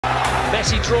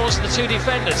Messi draws the two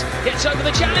defenders, gets over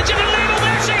the challenge, and Lionel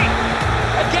Messi,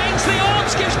 against the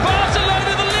odds, gives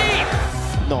Barcelona the lead.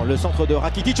 Non, le centre de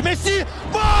Rakitic, Messi,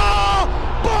 oh,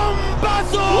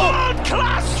 bombazo! World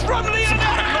class from Lionel!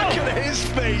 Look at his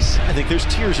face. I think there's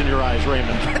tears in your eyes,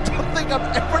 Raymond. I don't think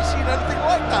I've ever seen anything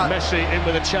like that. Messi in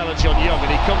with a challenge on Young,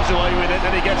 and he comes away with it,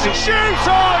 and he gets it. Shoots!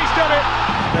 Oh, he's done it!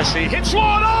 Messi hits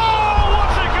one. Oh,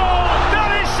 what a goal!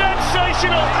 That is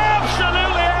sensational!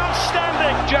 Absolutely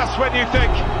outstanding! Just when you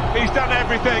think he's done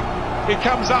everything, he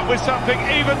comes up with something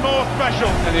even more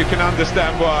special, and you can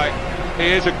understand why.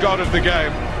 He is a god of the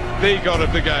game, the god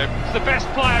of the game. It's the best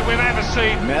player we've ever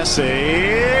seen. Messi.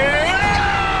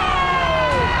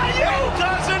 You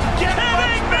doesn't get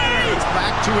much better.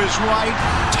 Back to his right,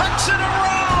 tucks it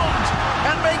around,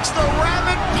 and makes the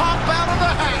rabbit pop out of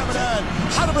the hat.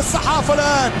 حرب الصحافة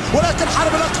الآن ولكن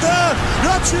حرب الأقدام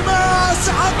يمشي مع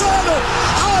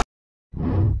السعادة